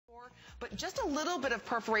But just a little bit of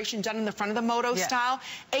perforation done in the front of the Moto style,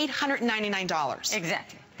 $899.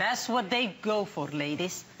 Exactly. That's what they go for,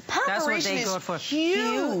 ladies. Perforation That's what they go for.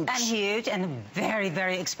 Huge and very,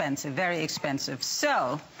 very expensive. Very expensive.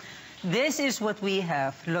 So, this is what we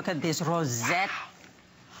have. Look at this rosette.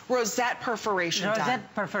 Wow. Rosette perforation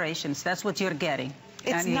Rosette perforations. That's what you're getting.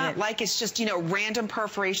 It's not like it's just, you know, random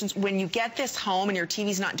perforations. When you get this home and your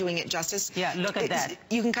TV's not doing it justice. Yeah, look at that.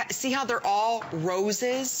 You can see how they're all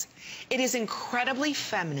roses. It is incredibly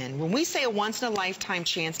feminine. When we say a once-in-a-lifetime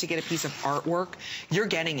chance to get a piece of artwork, you're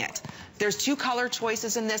getting it. There's two color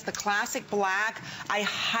choices in this. The classic black, I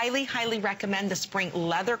highly, highly recommend the spring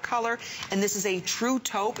leather color. And this is a true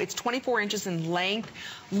taupe. It's 24 inches in length.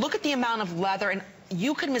 Look at the amount of leather. And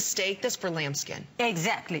you could mistake this for lambskin.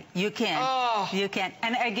 Exactly. You can. Oh. You can.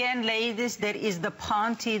 And again, ladies, there is the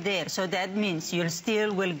ponte there. So that means you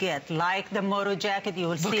still will get, like the Moto jacket, you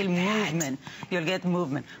will still movement. You'll get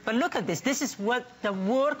movement. But look at this. This is what the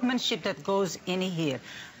workmanship that goes in here.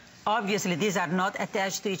 Obviously, these are not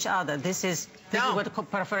attached to each other. This is what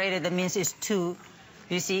perforated, that means is two.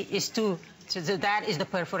 You see, it's two. So that is the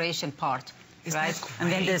perforation part. Right?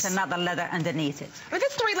 And then there's another leather underneath it. But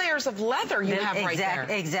that's 3 layers of leather you have right there.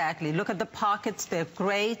 Exactly. Look at the pockets. They're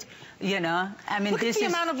great. You know, I mean, look at the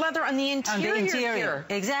amount of leather on the interior. Here.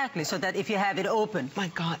 Exactly. So that if you have it open. My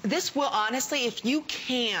God. This will, honestly, if you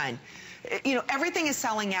can, you know, everything is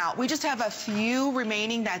selling out. We just have a few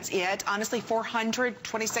remaining. That's it. Honestly,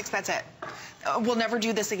 426, that's it. We'll never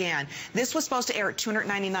do this again. This was supposed to air at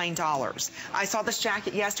 $299. I saw this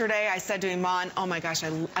jacket yesterday. I said to Iman, oh my gosh,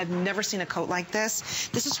 I've never seen a coat like this.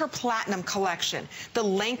 This is her platinum collection. The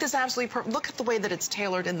length is absolutely perfect. Look at the way that it's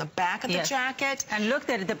tailored in the back of the jacket. And look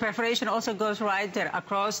at it. The perforation also goes right there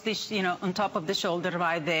across this, you know, on top of the shoulder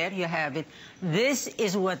right there. You have it. This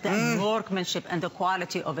is what the workmanship and the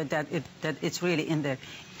quality of it, that it's really in there.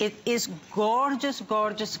 It is gorgeous,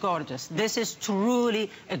 gorgeous, gorgeous. This is truly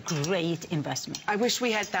a great investment. I wish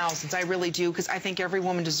we had thousands. I really do, because I think every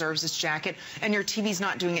woman deserves this jacket, and your TV's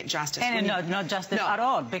not doing it justice. And not justice at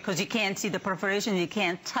all, because you can't see the perforation, you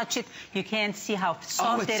can't touch it, you can't see how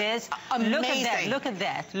soft it is. Amazing. Look at that, look at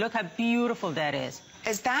that. Look how beautiful that is.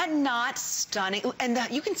 Is that not stunning? And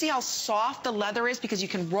you can see how soft the leather is because you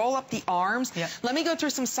can roll up the arms. Yeah. Let me go through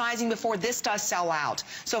some sizing before this does sell out.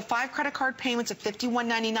 So 5 credit card payments of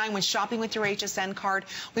 $51.99 when shopping with your HSN card.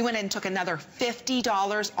 We went and took another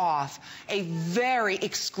 $50 off. A very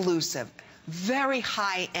exclusive, very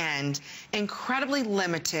high-end, incredibly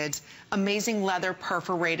limited, amazing leather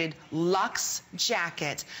perforated luxe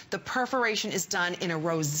jacket. The perforation is done in a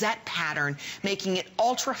rosette pattern, making it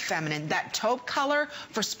ultra feminine. That taupe color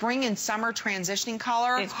for spring and summer transitioning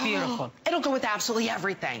color. It's beautiful. It'll go with absolutely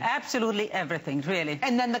everything. Absolutely everything, really.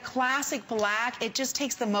 And then the classic black, it just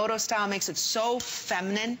takes the Moto style, makes it so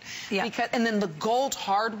feminine. Yeah. And then the gold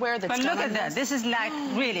hardware that's done. But look at that. This is like,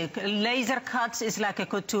 really, laser cuts is like a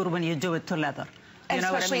couture when you do it to leather. You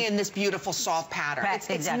know especially what I mean? In this beautiful soft pattern.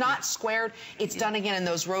 It's not squared. It's done again in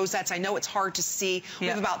those rosettes. I know it's hard to see. We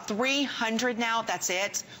have about 300 now. That's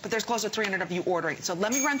it. But there's close to 300 of you ordering. So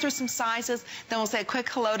let me run through some sizes. Then we'll say a quick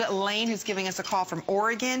hello to Elaine, who's giving us a call from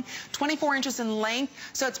Oregon. 24 inches in length.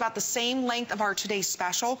 So it's about the same length of our today's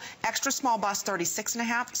special. Extra small bust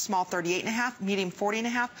 36.5, small 38.5, medium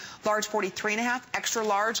 40.5, large 43.5, extra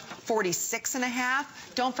large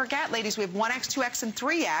 46.5. Don't forget, ladies, we have 1X, 2X, and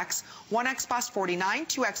 3X. 1X bust 49.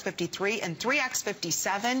 2X 53, and 3X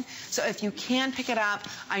 57. So if you can pick it up,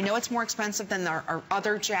 I know it's more expensive than our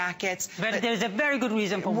other jackets. But there's a very good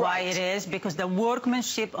reason for why it is, because the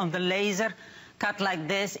workmanship on the laser cut like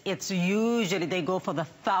this, it's usually they go for the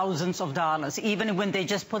thousands of dollars, even when they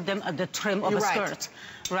just put them at the trim of a skirt.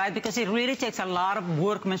 Right? Because it really takes a lot of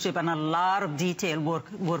workmanship and a lot of detail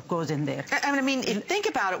work goes in there. I mean, think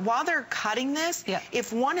about it. While they're cutting this,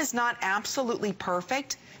 if one is not absolutely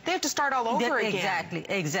perfect, they have to start all over again.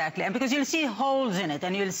 Exactly. And because you'll see holes in it,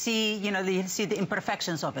 and you'll see, you know, you'll see the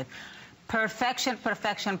imperfections of it. Perfection,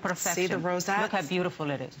 perfection, perfection. See the rosettes? Look how beautiful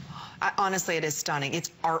it is. Honestly, it is stunning. It's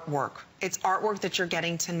artwork. It's artwork that you're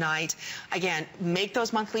getting tonight. Again, make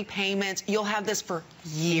those monthly payments. You'll have this for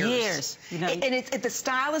years. You know, and the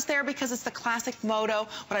style is there because it's the classic Moto.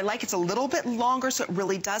 What I like, it's a little bit longer, so it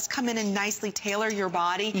really does come in and nicely tailor your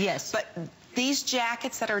body. Yes. But these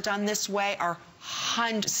jackets that are done this way are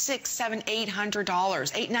 $600, $700, $800,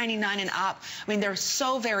 $899 and up. I mean, they're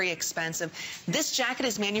so very expensive. This jacket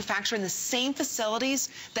is manufactured in the same facilities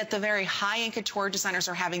that the very high-end couture designers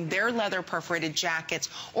are having their leather perforated jackets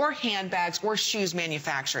or handbags or shoes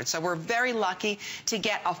manufactured. So we're very lucky to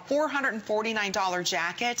get a $449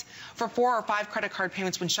 jacket for 4 or 5 credit card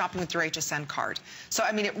payments when shopping with your HSN card. So,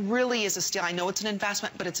 I mean, it really is a steal. I know it's an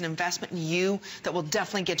investment, but it's an investment in you that will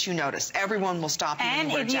definitely get you noticed. Everyone will stop you when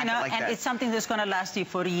you wear a jacket like this. And it's something that's going to last you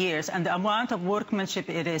for years. And the amount of workmanship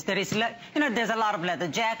it is, there's a lot of leather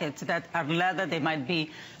jackets that are leather. There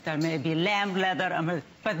may be lamb leather,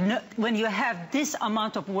 but no, when you have this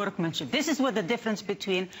amount of workmanship, this is what the difference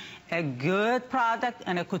between a good product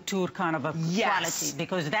and a couture kind of a quality,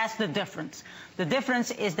 because that's the difference. The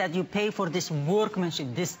difference is that you pay for this workmanship,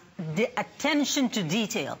 the attention to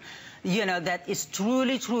detail, that is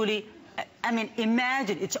truly, truly. I mean,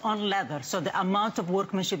 imagine it's on leather, so the amount of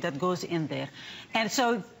workmanship that goes in there. And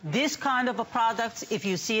so this kind of a product, if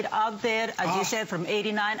you see it out there, as you said, from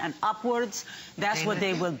 $89 and upwards, that's what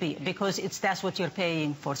they will be, because that's what you're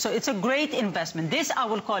paying for. So it's a great investment. This, I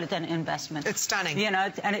will call it an investment. It's stunning.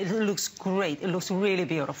 And it looks great. It looks really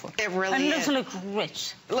beautiful. It really is. And it looks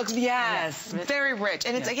rich. It looks, yes, very rich.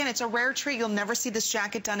 And it's, again, it's a rare treat. You'll never see this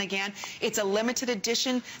jacket done again. It's a limited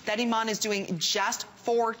edition that Iman is doing just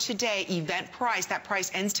for today, event price. That price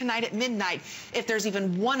ends tonight at midnight if there's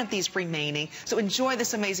even one of these remaining. So enjoy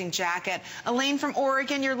this amazing jacket. Elaine from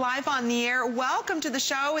Oregon, you're live on the air. Welcome to the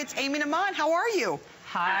show. It's Amy and Iman. How are you?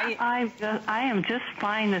 Hi. I am just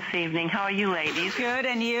fine this evening. How are you, ladies? Good,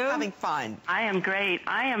 and you? Having fun. I am great.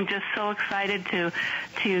 I am just so excited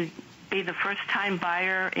to be the first-time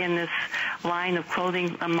buyer in this line of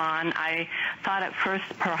clothing, Iman. I thought at first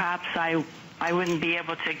perhaps I wouldn't be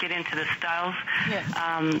able to get into the styles. Yes.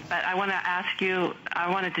 But I want to ask you,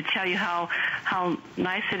 I wanted to tell you how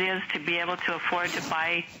nice it is to be able to afford to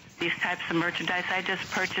buy these types of merchandise. I just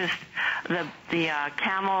purchased the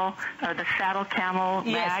camel, or the saddle camel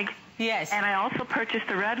bag. Yes. And I also purchased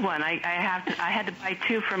the red one. I had to buy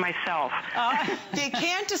 2 for myself. If you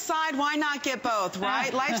can't decide, why not get both,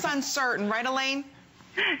 right? Life's uncertain, right, Elaine?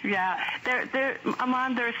 Yeah,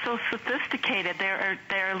 Iman, they're so sophisticated.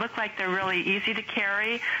 They look like they're really easy to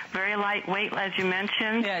carry, very lightweight, as you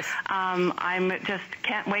mentioned. Yes. I'm just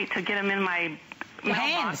can't wait to get them in my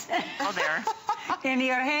hands. Oh, there. In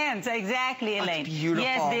your hands, exactly, Elaine. That's beautiful.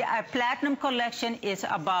 Yes, the Platinum collection is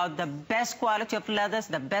about the best quality of leathers,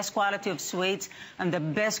 the best quality of suedes, and the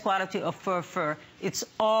best quality of fur. It's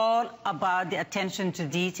all about the attention to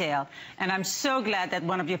detail. And I'm so glad that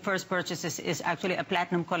one of your first purchases is actually a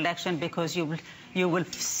Platinum collection, because you will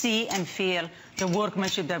see and feel the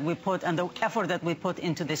workmanship that we put and the effort that we put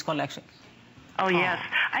into this collection. Oh, yes.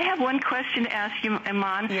 I have one question to ask you,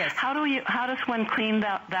 Iman. Yes. How does one clean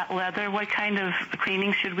that leather? What kind of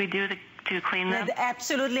cleaning should we do to clean them?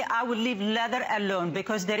 Absolutely, I would leave leather alone,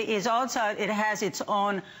 because there is also, it has its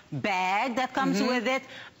own bag that comes with it.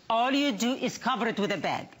 All you do is cover it with a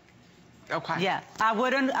bag. Okay. Yeah, I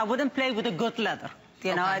wouldn't play with a good leather.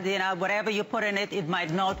 You know, whatever you put in it, it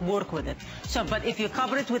might not work with it. So, but if you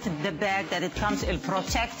cover it with the bag that it comes, it'll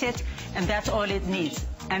protect it, and that's all it needs.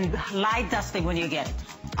 And light dusting when you get it.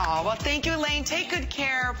 Oh, well, thank you, Elaine. Take good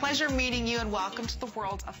care. Pleasure meeting you, and welcome to the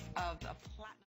world of platinum.